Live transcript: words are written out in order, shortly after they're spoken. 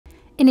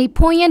In a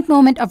poignant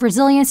moment of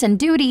resilience and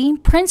duty,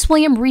 Prince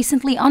William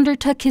recently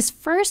undertook his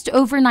first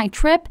overnight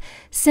trip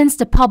since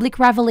the public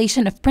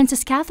revelation of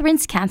Princess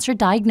Catherine's cancer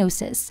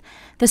diagnosis.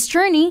 This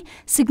journey,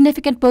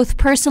 significant both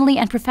personally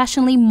and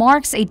professionally,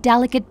 marks a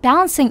delicate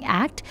balancing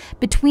act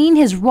between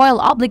his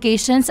royal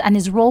obligations and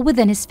his role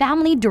within his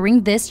family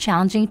during this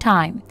challenging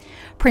time.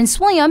 Prince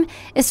William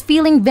is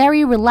feeling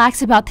very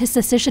relaxed about his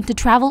decision to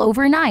travel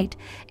overnight,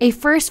 a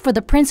first for the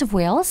Prince of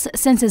Wales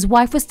since his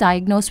wife was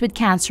diagnosed with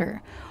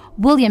cancer.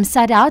 William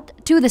set out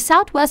to the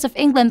southwest of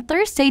England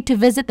Thursday to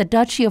visit the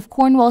Duchy of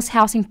Cornwall's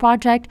housing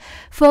project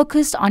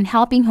focused on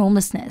helping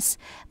homelessness.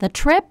 The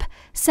trip,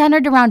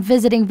 centered around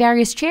visiting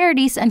various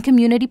charities and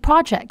community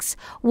projects,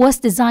 was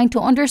designed to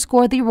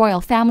underscore the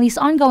royal family's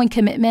ongoing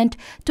commitment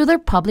to their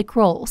public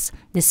roles,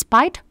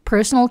 despite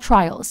personal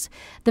trials.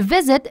 The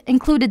visit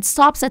included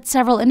stops at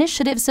several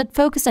initiatives that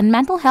focus on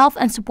mental health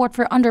and support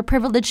for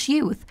underprivileged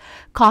youth,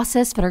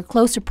 causes that are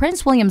close to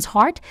Prince William's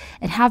heart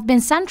and have been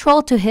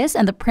central to his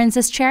and the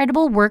prince's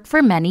charitable work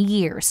for many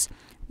years.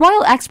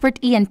 Royal expert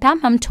Ian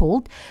Pelham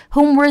told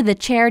Homeward the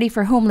charity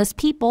for homeless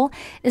people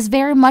is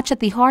very much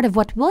at the heart of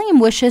what William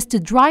wishes to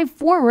drive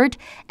forward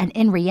and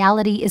in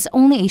reality is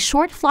only a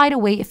short flight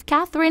away if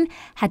Catherine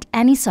had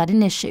any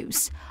sudden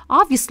issues.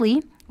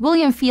 Obviously,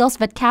 William feels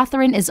that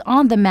Catherine is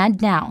on the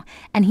mend now,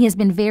 and he has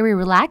been very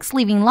relaxed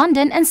leaving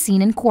London and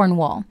seen in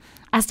Cornwall.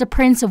 As the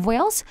Prince of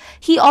Wales,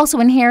 he also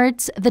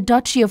inherits the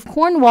Duchy of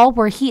Cornwall,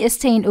 where he is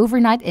staying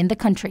overnight in the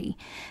country.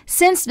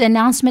 Since the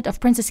announcement of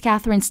Princess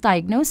Catherine's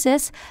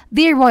diagnosis,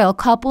 the royal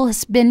couple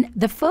has been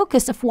the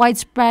focus of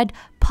widespread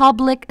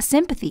public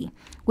sympathy,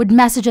 with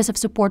messages of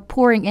support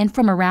pouring in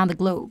from around the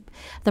globe.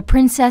 The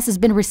princess has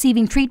been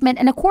receiving treatment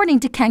and, according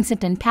to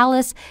Kensington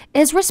Palace,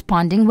 is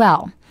responding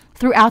well.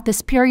 Throughout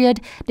this period,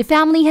 the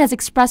family has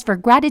expressed their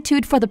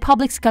gratitude for the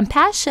public's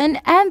compassion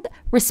and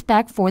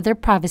respect for their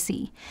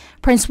privacy.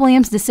 Prince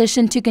William's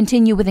decision to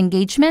continue with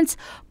engagements,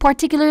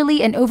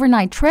 particularly an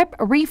overnight trip,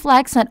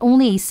 reflects not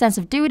only a sense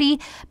of duty,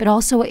 but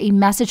also a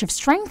message of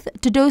strength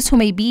to those who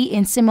may be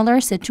in similar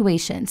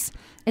situations.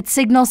 It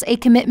signals a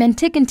commitment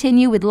to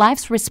continue with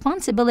life's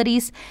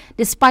responsibilities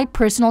despite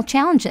personal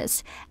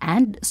challenges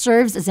and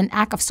serves as an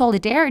act of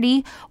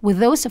solidarity with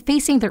those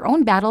facing their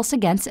own battles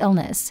against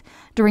illness.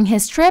 During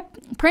his trip,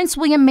 Prince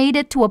William made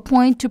it to a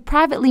point to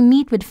privately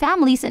meet with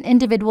families and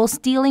individuals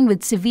dealing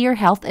with severe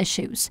health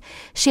issues,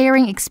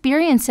 sharing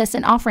experiences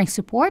and offering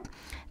support.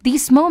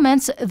 These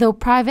moments, though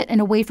private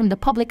and away from the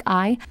public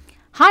eye,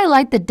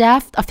 highlight the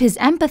depth of his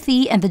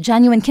empathy and the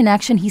genuine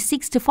connection he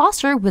seeks to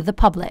foster with the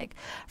public.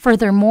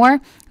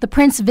 Furthermore, the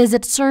prince's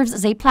visit serves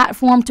as a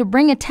platform to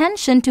bring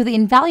attention to the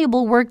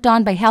invaluable work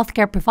done by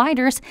healthcare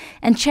providers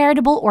and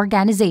charitable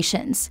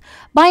organizations.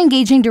 By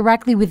engaging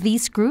directly with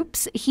these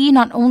groups, he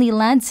not only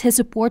lends his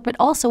support but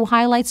also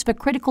highlights the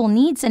critical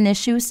needs and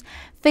issues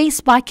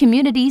faced by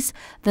communities,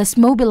 thus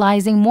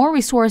mobilizing more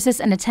resources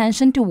and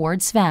attention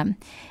towards them.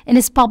 In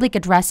his public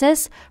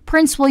addresses,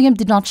 Prince William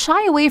did not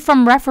shy away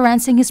from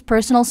referencing his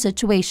personal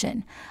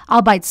situation.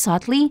 Albeit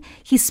subtly,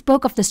 he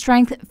spoke of the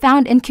strength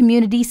found in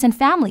communities and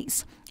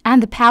families,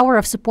 and the power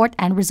of support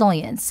and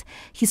resilience.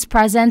 His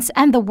presence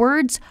and the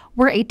words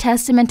were a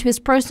testament to his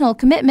personal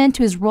commitment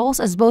to his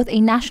roles as both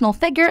a national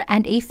figure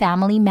and a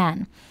family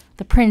man.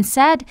 The prince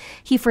said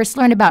he first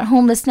learned about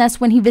homelessness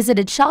when he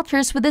visited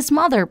shelters with his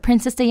mother,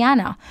 Princess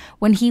Diana,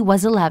 when he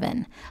was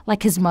 11.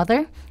 Like his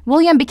mother,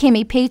 William became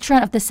a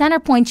patron of the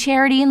Centrepoint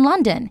charity in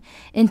London.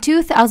 In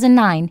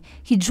 2009,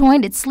 he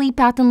joined its Sleep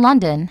Out in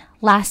London.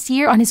 Last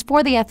year, on his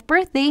 40th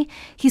birthday,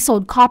 he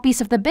sold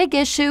copies of The Big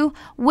Issue,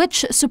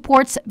 which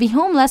supports the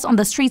homeless on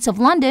the streets of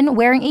London,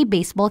 wearing a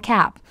baseball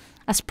cap.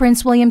 As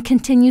Prince William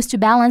continues to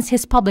balance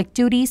his public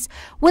duties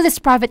with his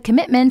private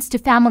commitments to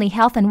family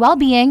health and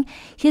well-being,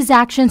 his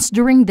actions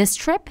during this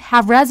trip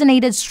have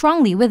resonated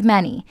strongly with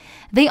many.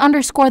 They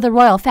underscore the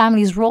royal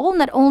family's role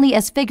not only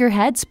as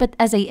figureheads but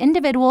as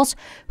individuals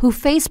who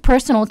face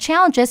personal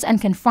challenges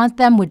and confront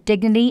them with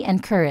dignity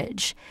and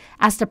courage.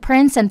 As the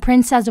Prince and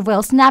Princess of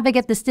Wales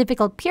navigate this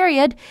difficult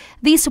period,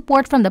 the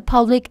support from the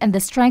public and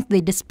the strength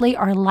they display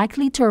are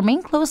likely to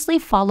remain closely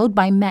followed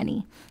by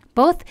many,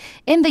 both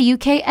in the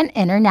UK and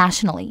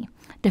internationally.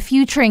 The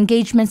future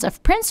engagements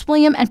of Prince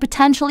William and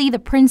potentially the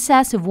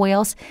Princess of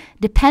Wales,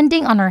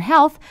 depending on her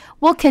health,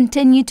 will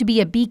continue to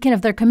be a beacon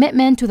of their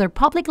commitment to their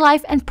public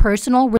life and personal